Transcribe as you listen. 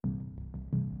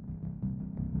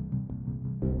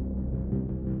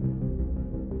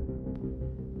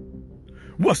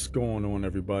What's going on,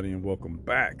 everybody, and welcome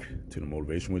back to the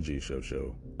Motivation with G Chef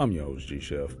show. I'm your host, G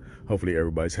Chef. Hopefully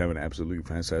everybody's having an absolutely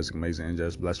fantastic, amazing, and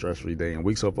just blessed, stress-free day and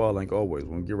week so far. Like always,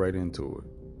 we'll get right into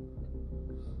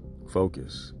it.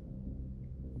 Focus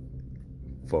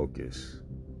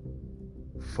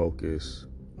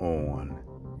on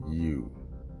you.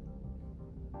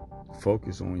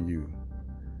 Focus on you.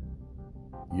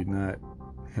 You're not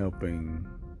helping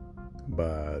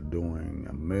by doing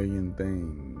a million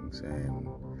things, and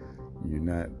you're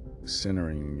not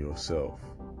centering yourself.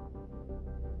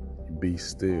 Be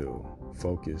still.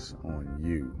 Focus on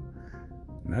you.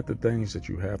 Not the things that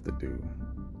you have to do,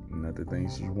 not the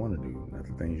things you want to do, not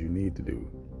the things you need to do.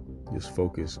 Just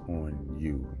focus on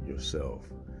you, yourself.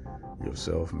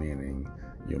 Yourself meaning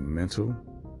your mental.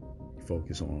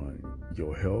 Focus on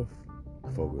your health.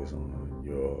 Focus on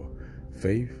your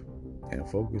faith. And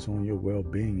focus on your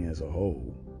well-being as a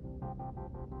whole.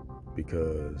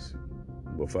 Because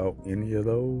without any of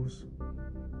those,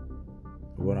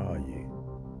 what are you?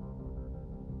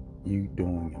 You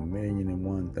doing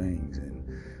 1,000,001 things, and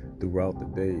throughout the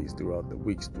days, throughout the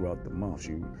weeks, throughout the months,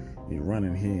 you're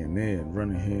running here and there,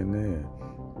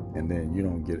 and then you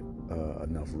don't get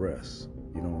enough rest.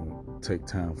 You don't take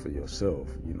time for yourself.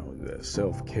 That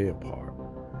self-care part.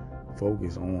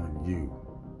 Focus on you.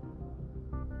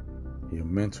 Your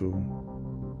mental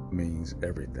means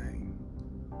everything.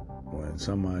 When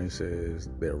somebody says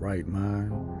their right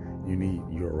mind, you need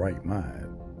your right mind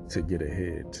to get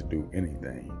ahead, to do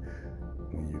anything.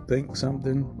 When you think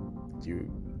something,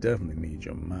 you definitely need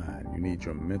your mind. You need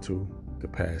your mental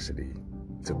capacity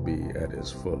to be at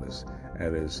its fullest,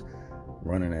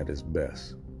 running at its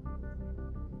best.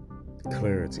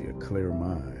 Clarity, a clear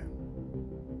mind.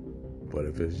 But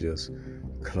if it's just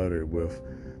cluttered with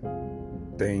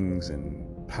things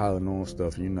and piling on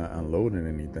stuff, you're not unloading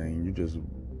anything. You're just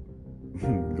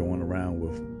going around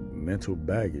with mental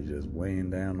baggage just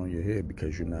weighing down on your head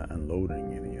because you're not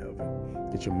unloading any of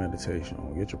it. Get your meditation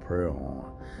on, get your prayer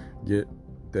on, get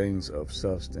things of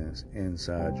substance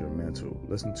inside your mental.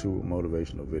 Listen to a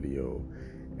motivational video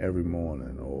every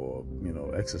morning, or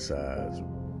exercise,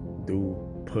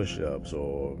 do push-ups,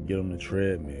 or get on the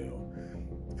treadmill.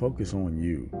 Focus on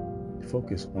you.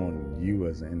 Focus on you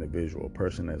as an individual, a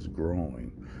person that's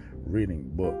growing,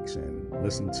 reading books and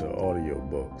listening to audio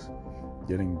books,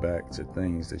 getting back to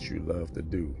things that you love to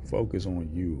do. Focus on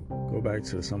you. Go back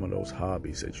to some of those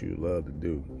hobbies that you love to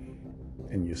do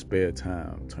in your spare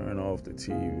time. Turn off the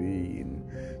TV and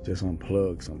just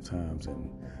unplug sometimes, and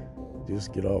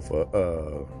just get off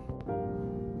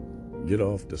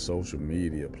the social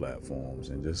media platforms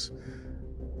and just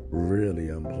really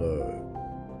unplug.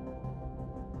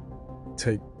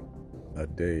 Take a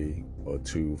day or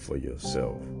two for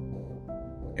yourself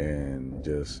and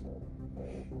just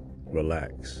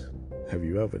relax. Have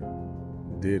you ever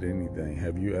did anything?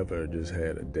 Have you ever just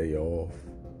had a day off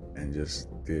and just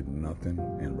did nothing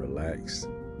and relaxed?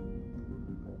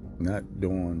 Not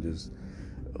doing just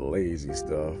lazy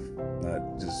stuff,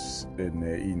 not just sitting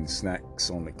there eating snacks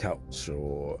on the couch,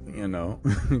 or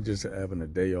just having a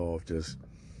day off, just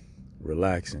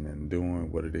relaxing and doing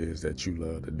what it is that you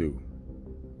love to do.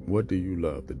 What do you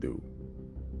love to do?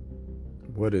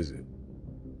 What is it?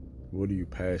 What are you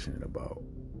passionate about?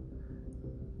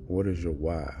 What is your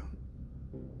why?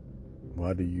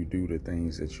 Why do you do the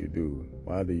things that you do?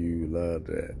 Why do you love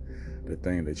the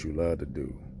thing that you love to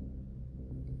do?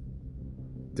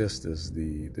 This is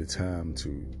the time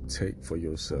to take for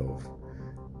yourself.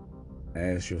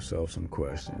 Ask yourself some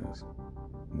questions.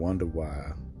 Wonder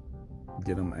why.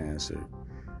 Get them answered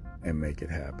and make it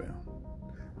happen.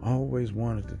 I always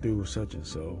wanted to do such and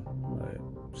so.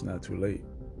 It's not too late.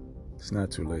 It's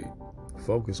not too late.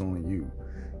 Focus on you.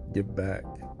 Get back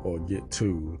or get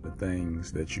to the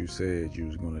things that you said you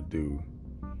was going to do,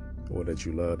 or that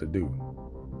you love to do.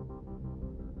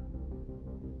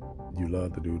 You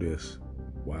love to do this.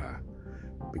 Why?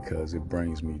 Because it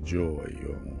brings me joy,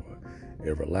 or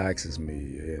it relaxes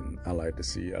me, and I like to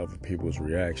see other people's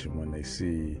reaction when they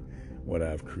see what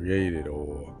I've created,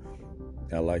 or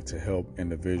I like to help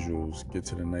individuals get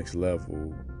to the next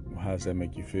level. How does that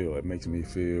make you feel? It makes me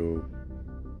feel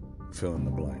fill in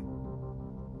the blank.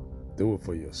 Do it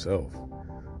for yourself.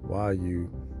 Why are you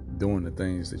doing the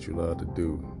things that you love to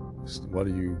do? Why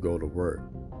do you go to work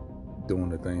doing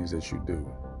the things that you do?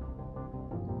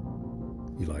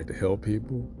 You like to help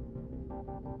people?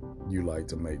 You like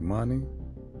to make money?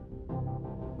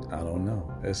 I don't know.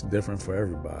 It's different for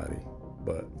everybody.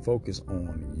 But focus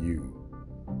on you.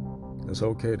 It's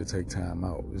okay to take time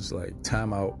out. It's like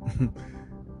time out.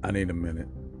 I need a minute.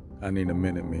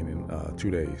 Meaning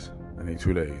 2 days. I need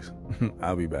 2 days.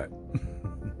 I'll be back.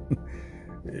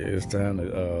 it's time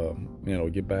to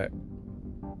get back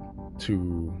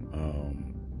to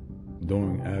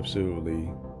doing absolutely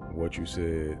what you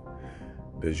said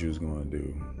that you was going to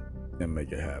do and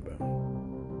make it happen.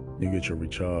 You get your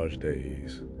recharge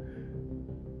days.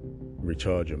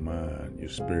 Recharge your mind, your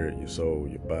spirit, your soul,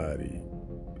 your body,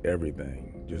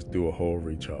 everything. Just do a whole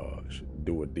recharge.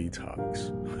 Do a detox,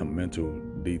 a mental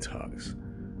detox.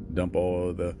 Dump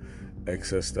all the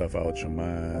excess stuff out your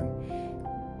mind.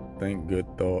 Think good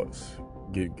thoughts.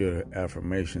 Get good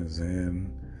affirmations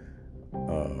in.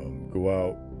 Go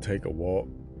out, take a walk,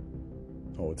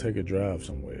 or take a drive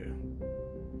somewhere.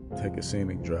 Take a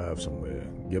scenic drive somewhere.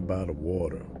 Get by the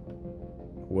water.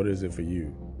 What is it for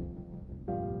you?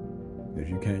 If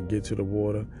you can't get to the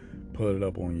water, put it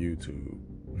up on YouTube.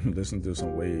 Listen to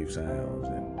some wave sounds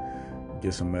and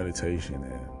get some meditation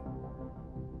in.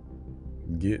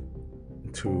 Get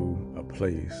to a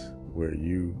place where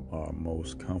you are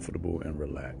most comfortable and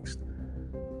relaxed.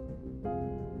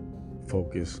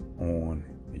 Focus on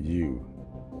you.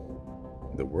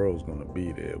 The world's going to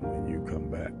be there when you come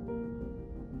back.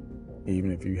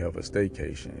 Even if you have a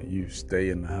staycation, you stay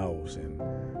in the house and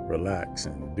relax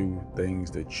and do things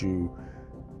that you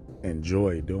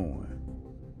enjoy doing.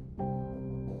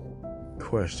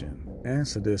 Question.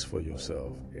 Answer this for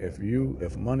yourself. If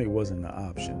money wasn't an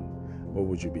option, what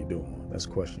would you be doing? That's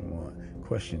question 1.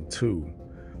 Question 2.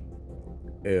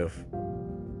 If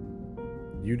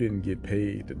you didn't get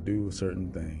paid to do a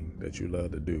certain thing that you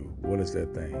love to do, what is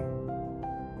that thing?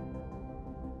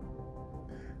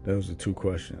 Those are 2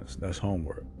 questions. That's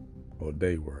homework or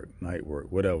day work, night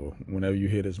work, whatever. Whenever you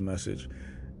hear this message,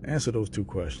 answer those 2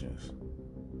 questions.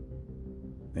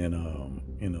 And,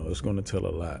 it's going to tell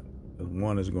a lot.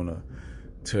 1 is going to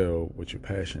tell what you're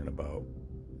passionate about.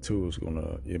 2 is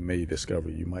you might discover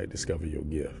your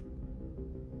gift.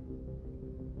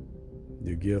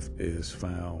 Your gift is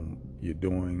found,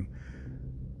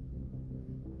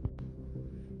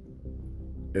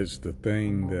 it's the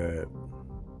thing that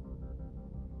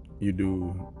you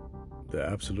do the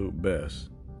absolute best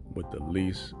with the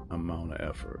least amount of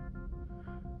effort.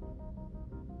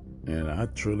 And I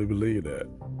truly believe that,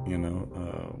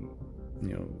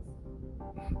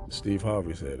 Steve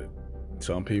Harvey said it.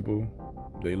 Some people,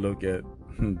 they look at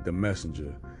the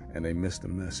messenger and they miss the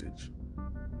message.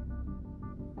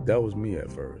 That was me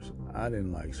at first. I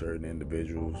didn't like certain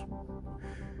individuals.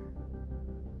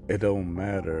 It don't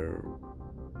matter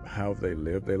how they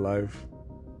live their life.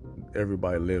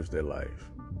 Everybody lives their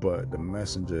life, but the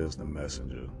messenger is the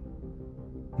messenger.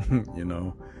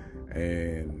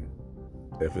 And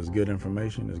if it's good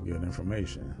information, it's good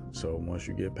information. So once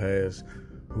you get past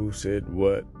who said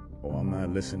what, or I'm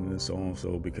not listening to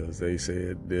so-and-so because they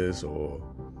said this, or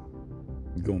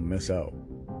you're going to miss out.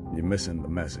 You're missing the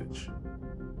message.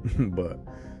 But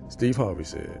Steve Harvey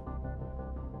said,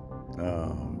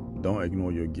 don't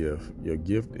ignore your gift. Your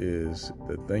gift is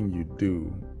the thing you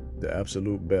do the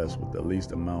absolute best with the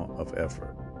least amount of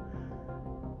effort.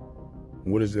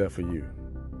 What is that for you?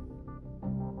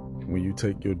 When you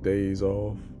take your days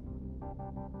off,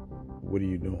 what are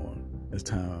you doing?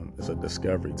 It's a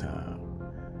discovery time.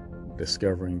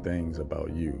 Discovering things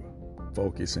about you.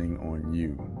 Focusing on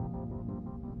you.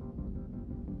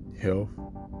 Health,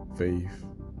 faith,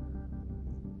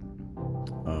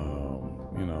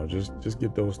 just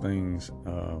get those things,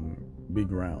 be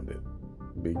grounded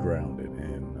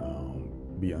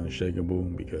and be unshakable,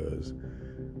 because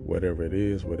whatever it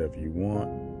is, whatever you want,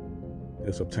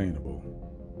 it's obtainable.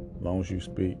 As long as you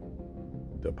speak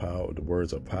the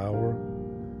words of power,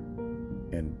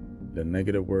 and the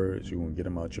negative words, you won't get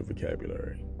them out your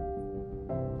vocabulary.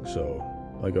 So,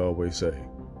 like I always say,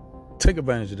 take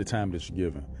advantage of the time that you're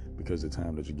given, because the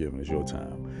time that you're given is your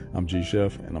time. I'm G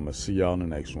Chef, and I'm going to see y'all in the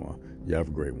next one. You have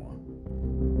a great one.